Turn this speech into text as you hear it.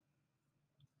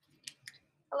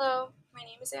Hello, my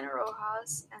name is Ana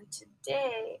Rojas, and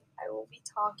today I will be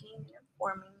talking and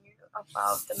informing you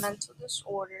about the mental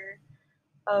disorder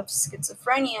of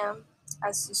schizophrenia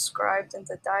as described in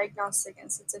the Diagnostic and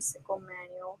Statistical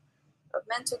Manual of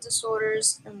Mental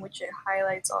Disorders, in which it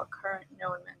highlights all current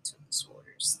known mental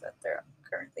disorders that there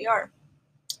currently are.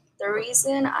 The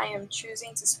reason I am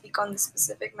choosing to speak on this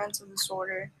specific mental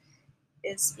disorder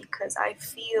is because I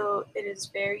feel it is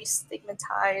very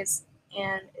stigmatized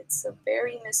and it's a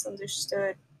very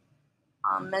misunderstood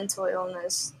mental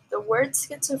illness. The word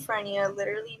schizophrenia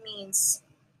literally means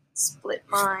split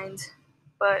mind,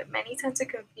 but many tend to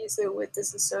confuse it with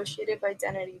dissociative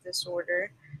identity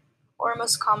disorder, or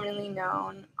most commonly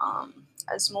known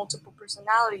as multiple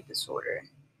personality disorder.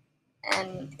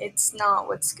 And it's not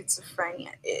what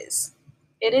schizophrenia is.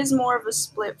 It is more of a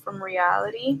split from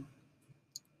reality,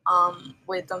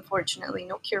 with unfortunately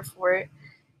no cure for it,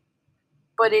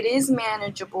 but it is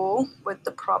manageable with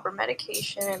the proper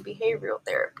medication and behavioral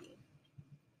therapy.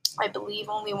 I believe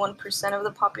only 1% of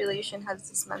the population has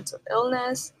this mental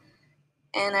illness,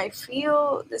 and I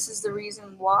feel this is the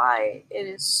reason why it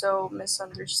is so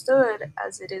misunderstood,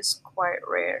 as it is quite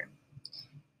rare.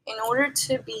 In order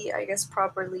to be, I guess,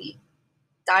 properly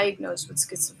diagnosed with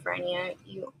schizophrenia,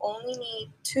 you only need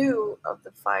two of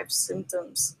the five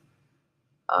symptoms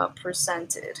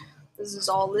presented. This is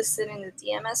all listed in the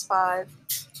DMS-5.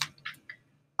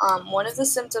 One of the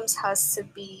symptoms has to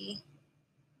be,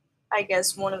 I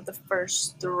guess, one of the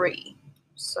first three.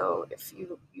 So if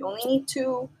you only need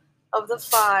two of the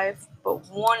five, but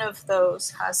one of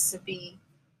those has to be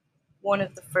one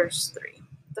of the first three.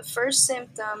 The first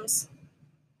symptoms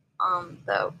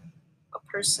that a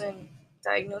person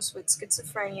diagnosed with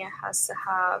schizophrenia has to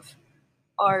have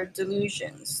are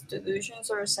delusions. Delusions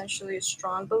are essentially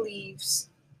strong beliefs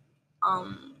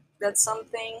that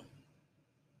something,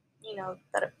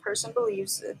 that a person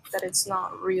believes that it's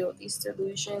not real. These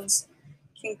delusions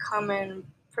can come in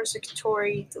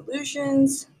persecutory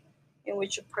delusions, in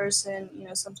which a person,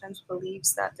 sometimes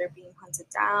believes that they're being hunted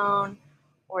down,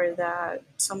 or that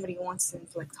somebody wants to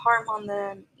inflict harm on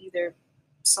them, either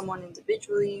someone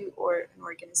individually or an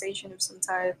organization of some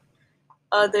type.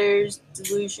 Others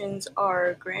delusions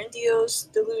are grandiose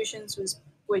delusions,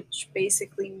 which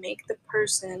basically make the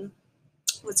person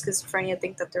with schizophrenia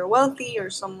think that they're wealthy or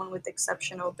someone with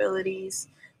exceptional abilities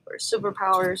or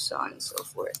superpowers, so on and so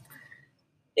forth.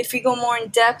 If we go more in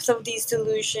depth of these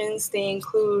delusions, they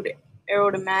include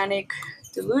erotomanic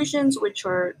delusions, which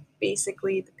are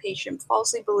basically the patient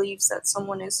falsely believes that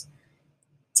someone is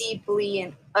deeply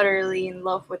and utterly in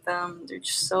love with them. They're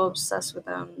just so obsessed with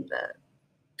them that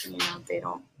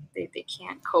they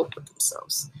can't cope with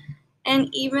themselves.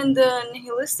 And even the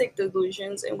nihilistic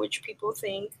delusions, in which people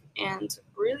think and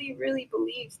really, really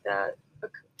believe that a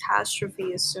catastrophe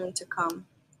is soon to come.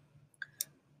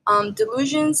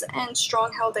 Delusions and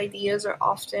strong held ideas are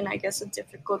often, I guess, a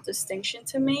difficult distinction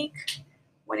to make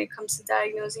when it comes to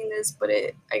diagnosing this, but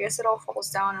I guess it all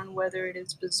falls down on whether it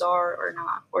is bizarre or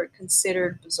not, or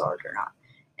considered bizarre or not.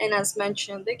 And as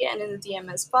mentioned again in the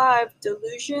DMS-5,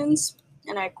 delusions,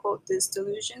 and I quote this,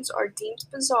 delusions are deemed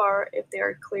bizarre if they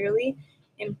are clearly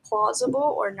implausible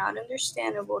or not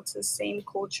understandable to the same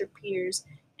culture peers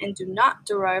and do not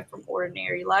derive from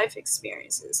ordinary life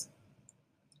experiences.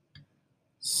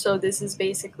 So this is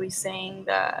basically saying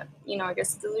that, I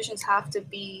guess the delusions have to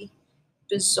be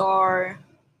bizarre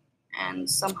and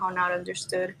somehow not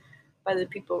understood by the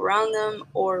people around them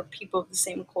or people of the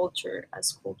same culture,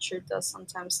 as culture does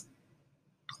sometimes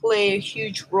play a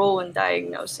huge role in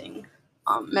diagnosing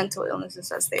mental illnesses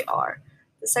as they are.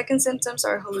 The second symptoms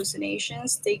are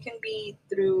hallucinations. They can be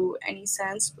through any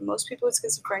sense, but most people with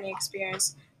schizophrenia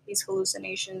experience these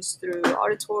hallucinations through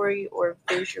auditory or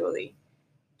visually.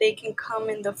 They can come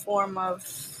in the form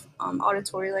of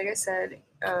auditory, like I said.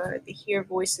 They hear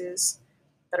voices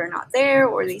that are not there,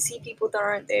 or they see people that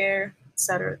aren't there,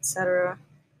 etc., etc.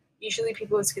 Usually,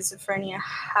 people with schizophrenia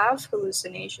have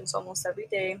hallucinations almost every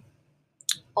day,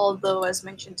 although, as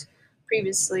mentioned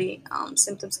previously,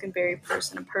 symptoms can vary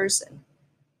person to person.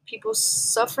 People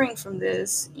suffering from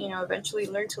this, eventually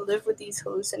learn to live with these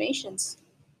hallucinations.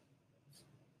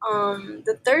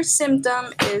 The third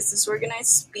symptom is disorganized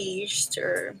speech,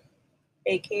 or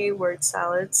aka word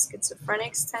salads.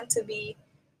 Schizophrenics tend to be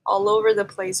all over the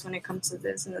place when it comes to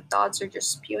this, and the thoughts are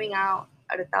just spewing out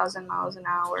at 1,000 miles an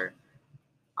hour.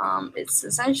 It's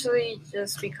essentially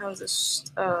just becomes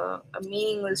a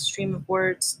meaningless stream of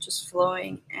words just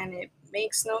flowing, and it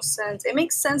makes no sense. It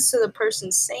makes sense to the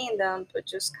person saying them, but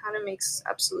just kind of makes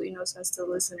absolutely no sense to the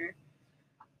listener.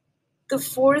 The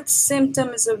fourth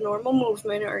symptom is abnormal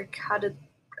movement or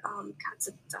I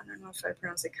don't know if I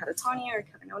pronounce it catatonia or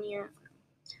catatonia.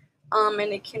 And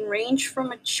it can range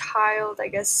from a child, I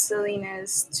guess,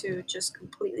 silliness to just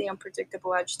completely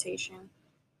unpredictable agitation.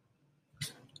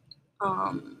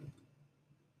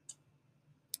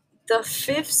 The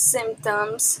fifth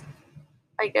symptoms,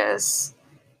 I guess,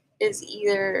 is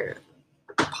either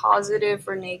positive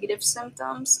or negative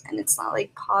symptoms, and it's not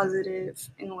like positive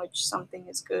in which something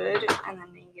is good and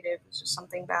then negative is just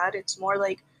something bad. It's more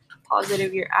like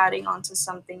positive you're adding onto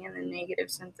something, and then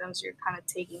negative symptoms you're kind of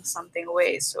taking something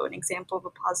away. So an example of a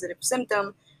positive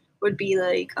symptom would be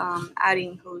like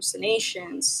adding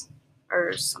hallucinations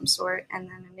or some sort, and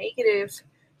then a negative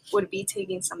would be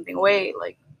taking something away,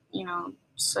 like,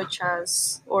 such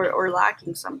as or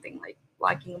lacking something, like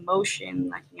lacking emotion,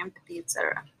 lacking empathy,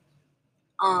 etc.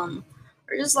 Or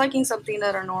just liking something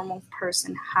that a normal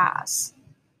person has.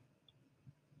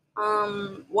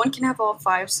 One can have all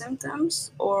five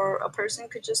symptoms, or a person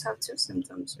could just have two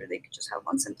symptoms, or they could just have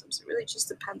one symptom. It really just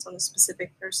depends on the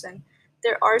specific person.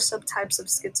 There are subtypes of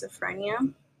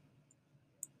schizophrenia.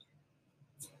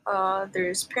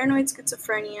 There's paranoid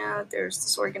schizophrenia, there's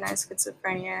disorganized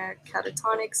schizophrenia,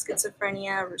 catatonic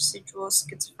schizophrenia, residual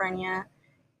schizophrenia,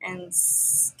 and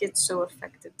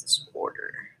schizoaffective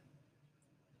disorder.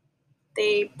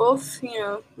 They both,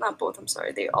 not both, I'm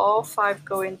sorry, they all five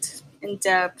go into in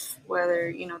depth,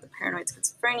 whether, the paranoid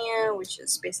schizophrenia, which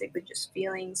is basically just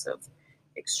feelings of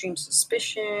extreme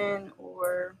suspicion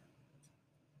or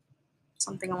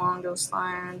something along those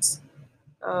lines.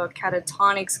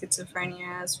 Catatonic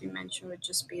schizophrenia, as we mentioned, would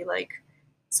just be like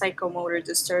psychomotor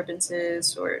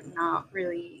disturbances, or not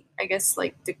really, I guess,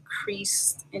 like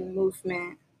decreased in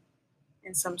movement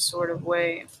in some sort of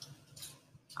way.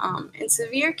 In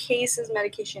severe cases,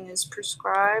 medication is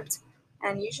prescribed,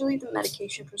 and usually the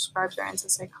medication prescribed are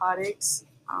antipsychotics.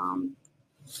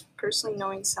 Personally,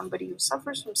 knowing somebody who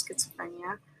suffers from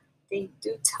schizophrenia, they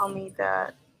do tell me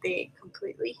that they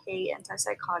completely hate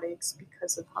antipsychotics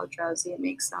because of how drowsy it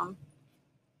makes them.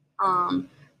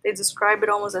 They describe it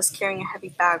almost as carrying a heavy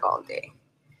bag all day.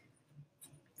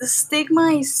 The stigma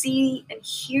I see and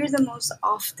hear the most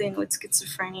often with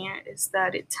schizophrenia is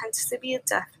that it tends to be a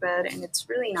deathbed, and it's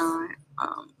really not.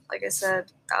 Like I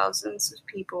said, thousands of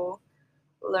people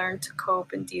learn to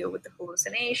cope and deal with the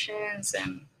hallucinations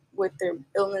and with their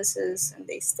illnesses, and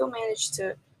they still manage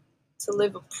to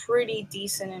live a pretty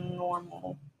decent and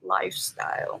normal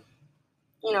lifestyle.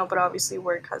 But obviously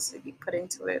work has to be put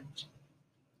into it.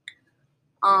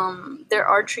 There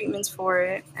are treatments for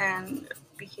it, and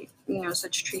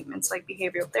such treatments like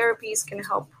behavioral therapies can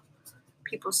help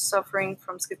people suffering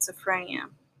from schizophrenia.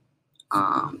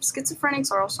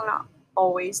 Schizophrenics are also not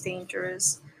always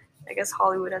dangerous. I guess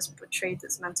Hollywood has portrayed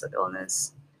this mental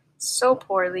illness so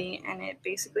poorly, and it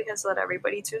basically has led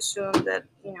everybody to assume that,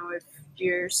 if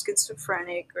you're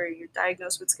schizophrenic or you're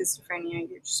diagnosed with schizophrenia,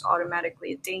 you're just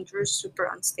automatically a dangerous, super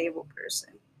unstable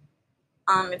person.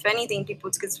 If anything, people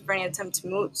with schizophrenia attempt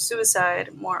to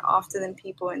suicide more often than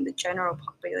people in the general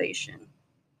population.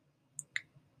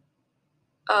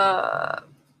 Uh,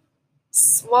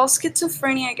 While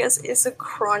schizophrenia, I guess, is a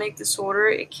chronic disorder,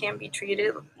 it can be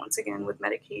treated, once again, with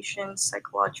medications,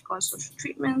 psychological and social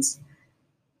treatments,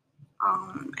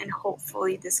 and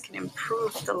hopefully this can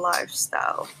improve the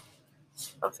lifestyle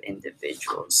of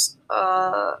individuals.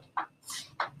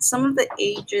 Some of the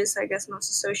ages, I guess, most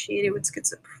associated with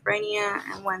schizophrenia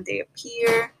and when they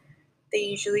appear, they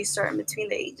usually start in between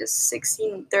the ages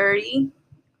 16 and 30.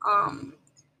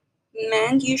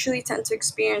 Men usually tend to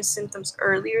experience symptoms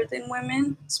earlier than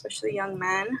women, especially young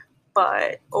men,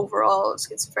 but overall,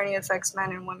 schizophrenia affects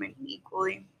men and women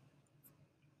equally.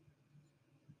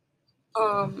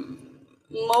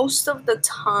 Most of the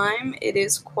time, it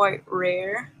is quite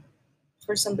rare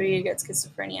for somebody to get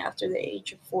schizophrenia after the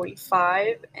age of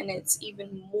 45, and it's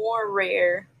even more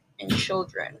rare in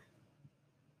children.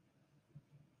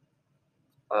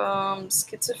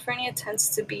 Schizophrenia tends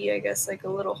to be, I guess, like a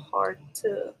little hard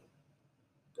to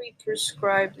be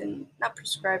prescribed, and not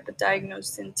prescribed, but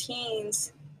diagnosed in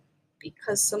teens,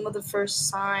 because some of the first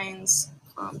signs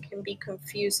can be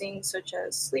confusing, such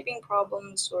as sleeping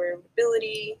problems or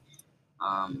irritability,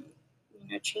 um,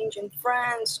 change in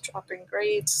friends, dropping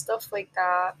grades, stuff like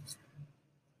that,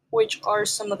 which are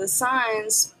some of the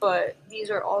signs, but these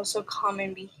are also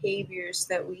common behaviors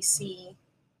that we see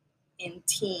in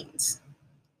teens.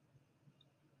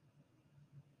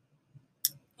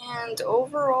 And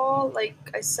overall, like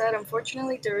I said,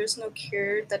 unfortunately, there is no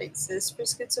cure that exists for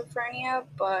schizophrenia,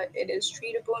 but it is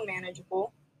treatable and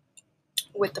manageable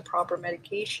with the proper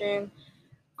medication,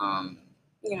 um,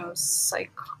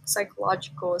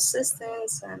 psychological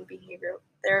assistance and behavioral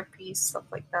therapy, stuff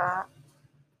like that.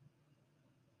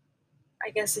 I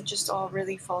guess it just all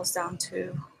really falls down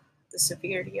to the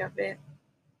severity of it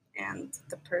and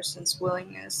the person's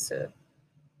willingness to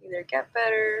either get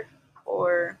better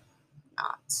or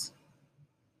not.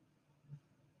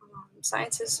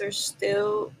 Scientists are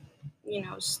still,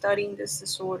 studying this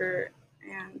disorder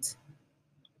and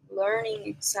learning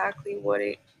exactly what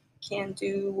it can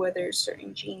do, whether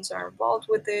certain genes are involved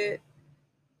with it.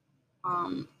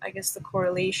 I guess the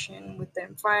correlation with the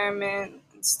environment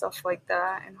and stuff like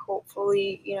that. And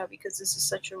hopefully, because this is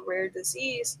such a rare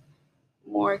disease,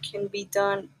 more can be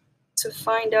done to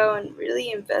find out and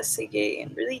really investigate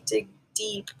and really dig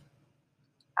deep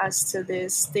as to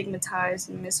this stigmatized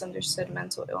and misunderstood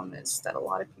mental illness that a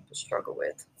lot of people struggle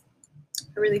with.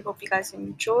 I really hope you guys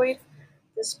enjoyed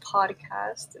this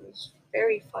podcast. It was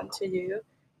very fun to do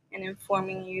and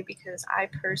informing you because I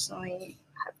personally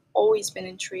have always been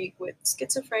intrigued with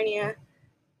schizophrenia,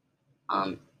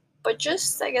 um, but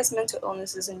just, I guess, mental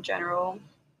illnesses in general.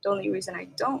 The only reason I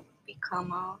don't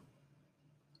become a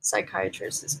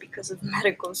psychiatrist is because of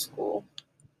medical school,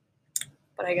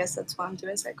 but I guess that's why I'm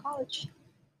doing psychology.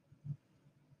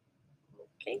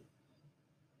 Okay,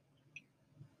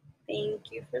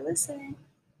 thank you for listening.